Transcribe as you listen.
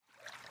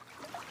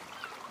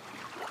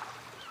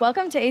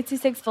Welcome to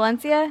 826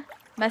 Valencia,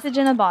 message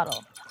in a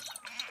bottle.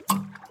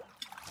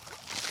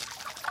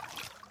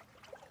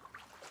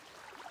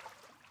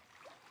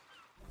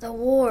 The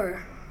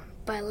War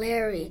by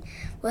Larry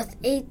with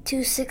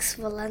 826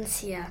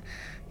 Valencia.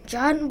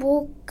 John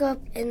woke up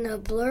in a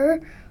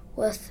blur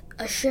with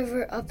a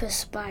shiver up his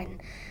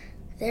spine.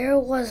 There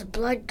was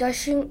blood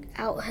gushing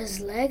out his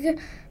leg,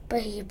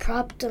 but he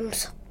propped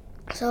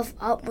himself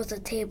up with a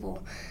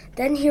table.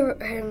 Then he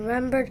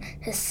remembered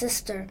his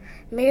sister,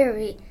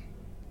 Mary,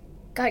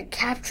 got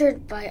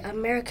captured by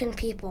American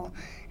people.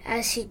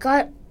 As he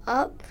got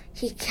up,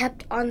 he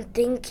kept on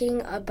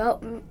thinking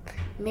about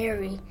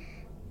Mary.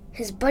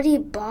 His buddy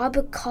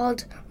Bob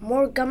called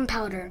more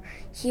gunpowder.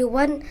 He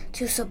went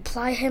to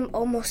supply him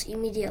almost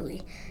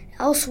immediately.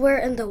 Elsewhere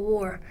in the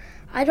war,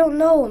 "I don't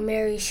know,"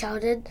 Mary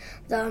shouted.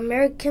 "The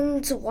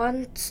Americans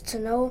want to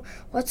know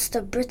what's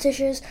the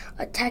British's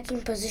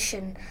attacking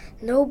position."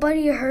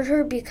 Nobody heard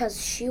her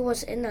because she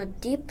was in a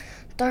deep,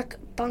 dark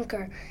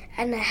bunker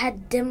and it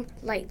had dim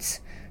lights.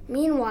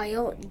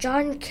 Meanwhile,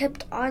 John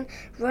kept on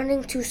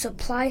running to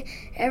supply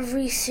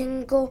every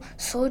single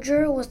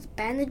soldier with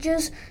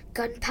bandages,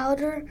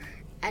 gunpowder,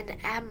 and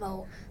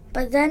ammo.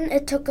 But then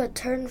it took a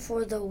turn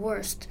for the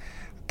worst.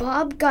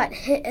 Bob got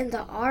hit in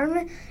the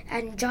arm,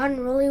 and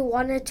John really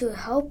wanted to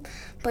help,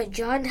 but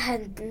John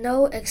had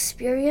no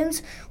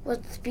experience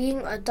with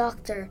being a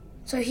doctor.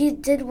 So he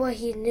did what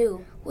he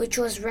knew, which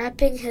was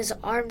wrapping his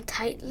arm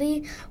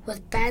tightly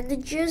with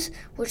bandages,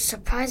 which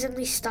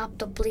surprisingly stopped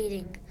the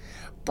bleeding.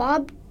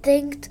 Bob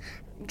thanked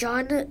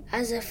John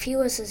as if he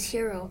was his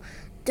hero.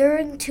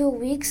 During 2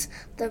 weeks,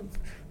 the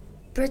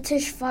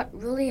British fought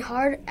really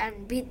hard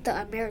and beat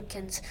the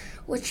Americans,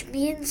 which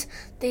means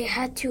they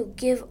had to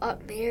give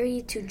up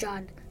Mary to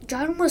John.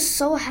 John was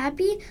so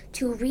happy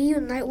to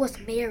reunite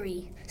with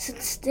Mary.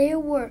 Since they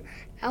were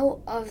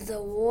out of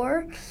the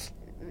war,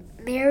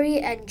 Mary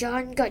and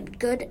John got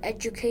good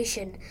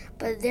education,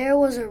 but there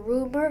was a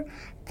rumor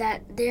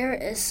that there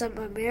is some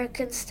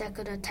Americans that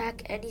could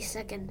attack any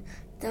second.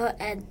 The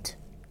end.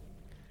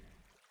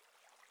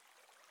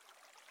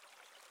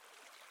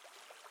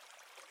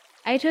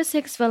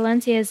 I26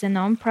 Valencia is a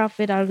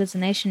non-profit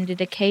organization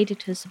dedicated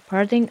to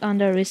supporting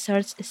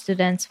under-researched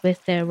students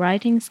with their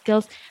writing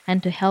skills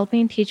and to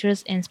helping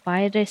teachers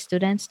inspire their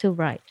students to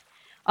write.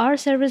 Our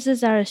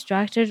services are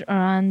structured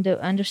around the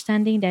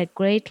understanding that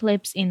great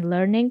leaps in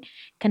learning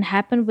can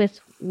happen with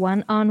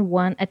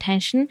one-on-one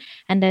attention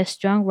and that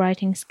strong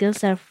writing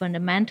skills are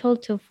fundamental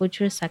to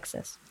future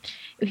success.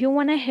 If you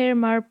want to hear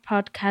more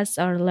podcasts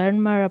or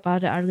learn more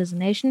about the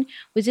organization,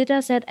 visit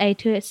us at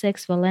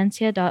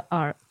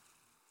a26valencia.org.